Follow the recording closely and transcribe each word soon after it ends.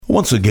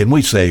Once again,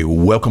 we say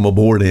welcome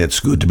aboard. It's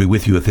good to be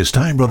with you at this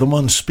time. Brother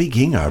Munn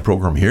speaking. Our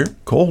program here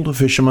called A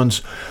Fisherman's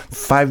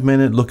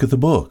 5-Minute Look at the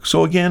Book.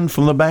 So again,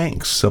 from the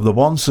banks of the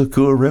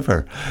Wonsakua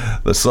River,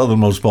 the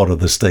southernmost part of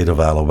the state of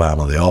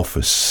Alabama, the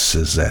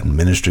offices and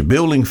ministry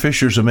building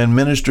Fishers of Men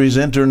Ministries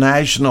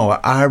International.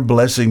 Our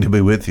blessing to be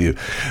with you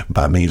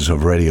by means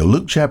of radio.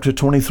 Luke chapter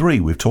 23.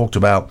 We've talked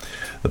about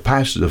the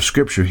passage of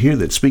Scripture here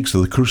that speaks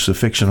of the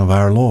crucifixion of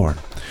our Lord.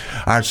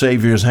 Our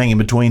Savior is hanging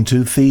between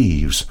two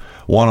thieves.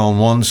 One on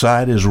one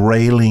side is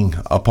railing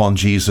upon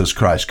Jesus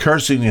Christ,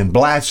 cursing and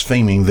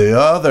blaspheming. The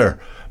other,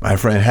 my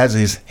friend, has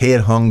his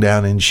head hung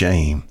down in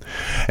shame.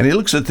 And he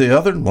looks at the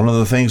other. One of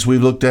the things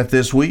we've looked at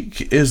this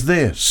week is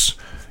this.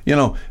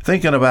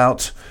 Thinking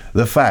about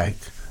the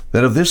fact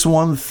that of this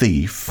one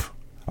thief,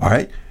 all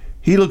right,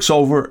 he looks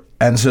over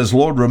and says,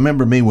 Lord,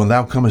 remember me when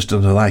thou comest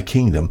into thy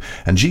kingdom.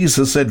 And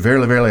Jesus said,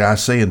 Verily, verily, I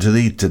say unto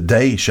thee,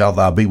 today shalt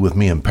thou be with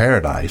me in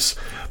paradise.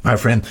 My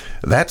friend,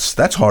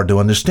 that's hard to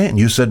understand.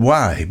 You said,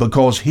 why?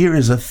 Because here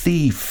is a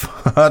thief,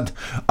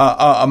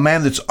 a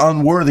man that's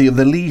unworthy of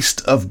the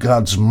least of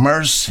God's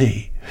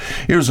mercy.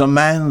 Here's a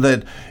man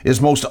that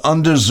is most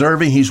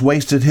undeserving. He's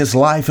wasted his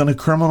life in a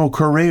criminal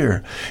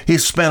career.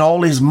 He's spent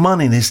all his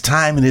money and his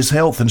time and his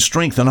health and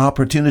strength and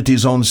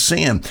opportunities on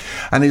sin.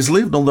 And he's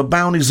lived on the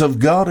bounties of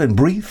God and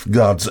breathed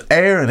God's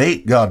air and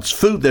ate God's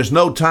food. There's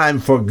no time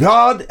for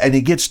God. And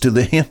he gets to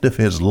the end of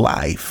his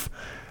life.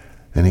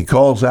 And he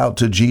calls out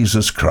to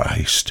Jesus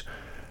Christ.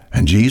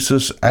 And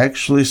Jesus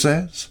actually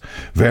says,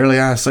 Verily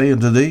I say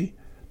unto thee,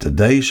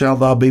 today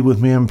shalt thou be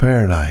with me in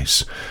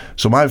paradise.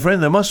 So, my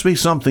friend, there must be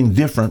something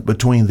different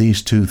between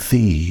these two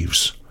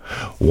thieves.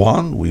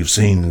 One, we've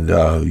seen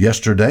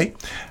yesterday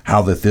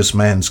how that this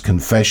man's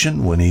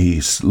confession, when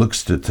he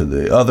looks to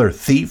the other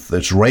thief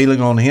that's railing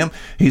on him,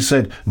 he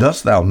said,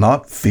 Dost thou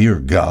not fear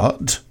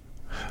God?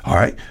 All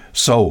right,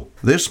 so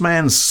this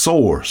man's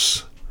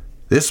source,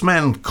 this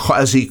man,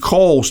 as he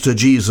calls to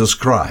Jesus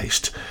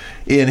Christ,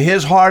 in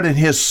his heart and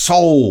his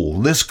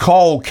soul, this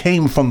call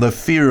came from the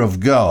fear of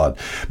God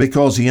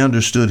because he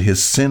understood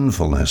his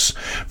sinfulness.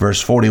 Verse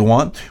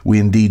 41, we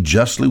indeed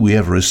justly, we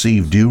have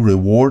received due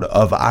reward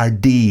of our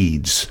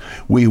deeds.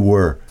 We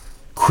were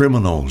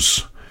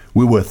criminals.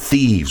 We were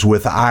thieves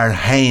with our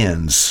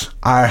hands.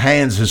 Our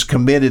hands has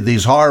committed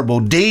these horrible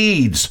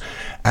deeds.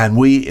 And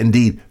we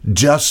indeed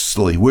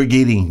justly, we're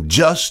getting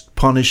just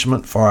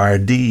punishment for our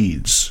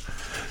deeds.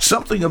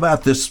 Something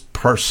about this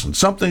person,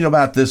 something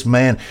about this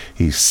man,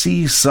 he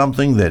sees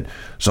something that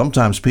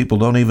sometimes people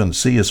don't even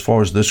see as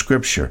far as the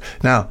Scripture.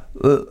 Now,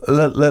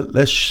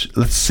 let's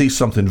see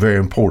something very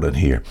important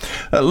here.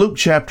 Luke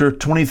chapter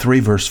 23,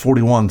 verse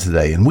 41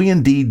 today. And we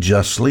indeed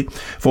justly,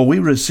 for we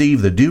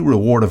receive the due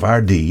reward of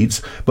our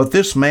deeds, but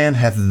this man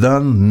hath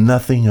done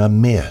nothing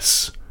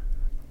amiss.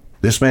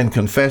 This man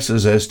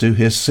confesses as to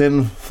his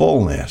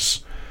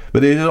sinfulness.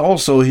 But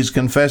he's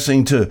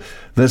confessing to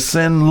the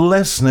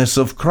sinlessness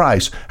of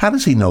Christ. How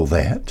does he know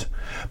that?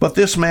 But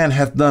this man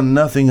hath done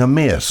nothing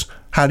amiss.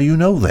 How do you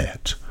know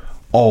that?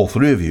 All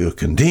three of you are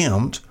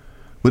condemned.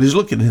 But he's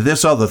looking at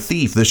this other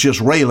thief that's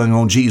just railing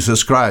on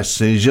Jesus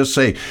Christ. And he's just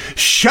saying,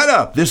 shut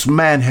up, this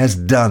man has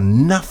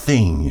done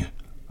nothing.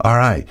 All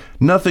right,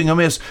 nothing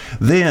amiss.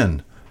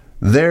 Then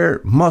there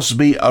must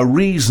be a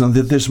reason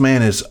that this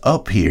man is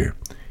up here.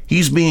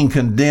 He's being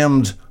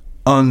condemned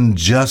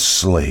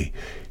unjustly.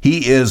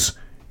 He is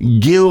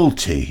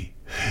guilty.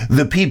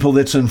 The people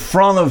that's in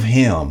front of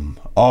him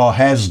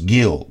has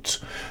guilt.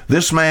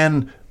 This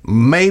man,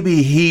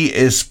 maybe he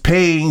is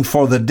paying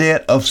for the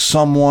debt of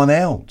someone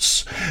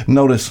else.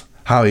 Notice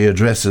how he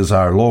addresses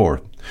our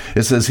Lord.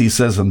 It says, he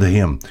says unto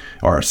him,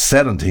 or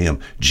said unto him,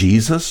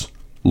 Jesus,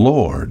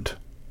 Lord.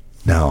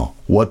 Now,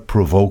 what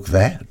provoked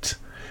that?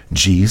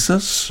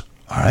 Jesus?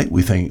 All right,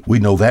 we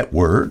know that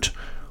word.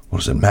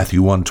 What is it,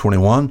 Matthew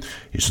 1:21?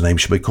 His name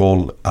should be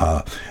called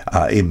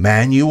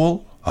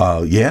Emmanuel.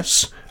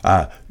 Yes.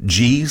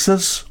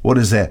 Jesus, what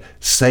is that?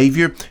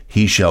 Savior.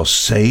 He shall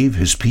save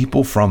his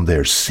people from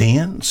their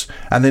sins.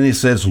 And then he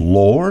says,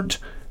 Lord.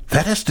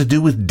 That has to do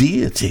with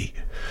deity.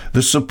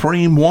 The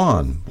Supreme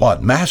One.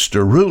 What?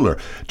 Master, ruler,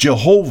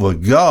 Jehovah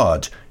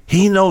God.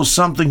 He knows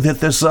something that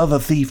this other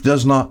thief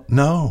does not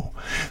know.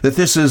 That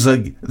this is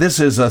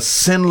a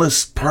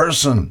sinless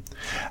person.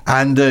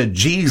 And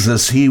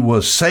Jesus, he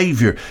was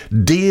Savior,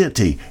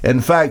 deity.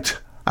 In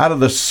fact, out of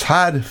the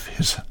side of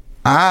his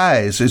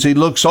eyes, as he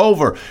looks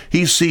over,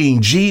 he's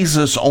seeing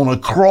Jesus on a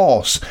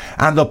cross.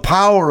 And the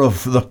power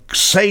of the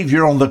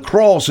Savior on the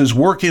cross is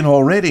working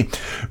already.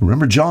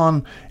 Remember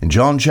in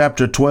John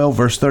chapter 12,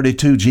 verse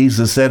 32,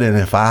 Jesus said, and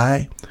if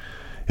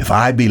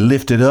I be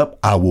lifted up,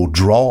 I will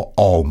draw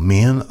all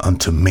men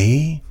unto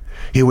me.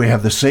 Here we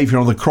have the Savior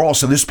on the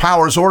cross, and this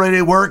power is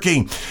already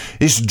working.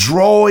 It's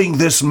drawing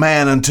this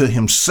man unto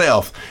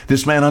himself.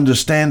 This man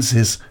understands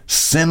his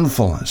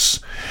sinfulness.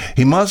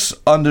 He must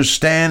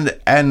understand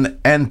and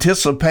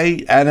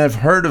anticipate and have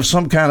heard of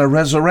some kind of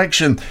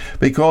resurrection,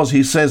 because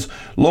he says,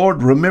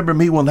 Lord, remember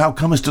me when thou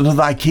comest into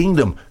thy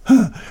kingdom.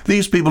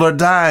 These people are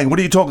dying. What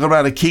are you talking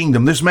about, a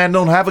kingdom? This man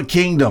don't have a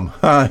kingdom.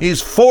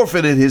 He's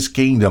forfeited his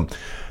kingdom.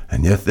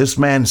 And yet this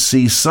man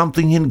sees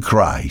something in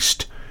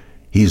Christ.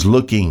 He's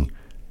looking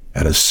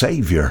at a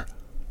Savior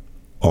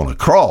on a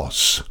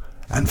cross.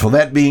 And for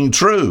that being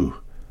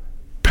true,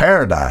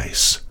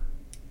 paradise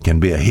can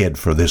be ahead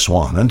for this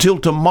one. Until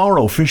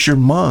tomorrow, Fisher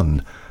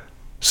Munn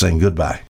saying goodbye.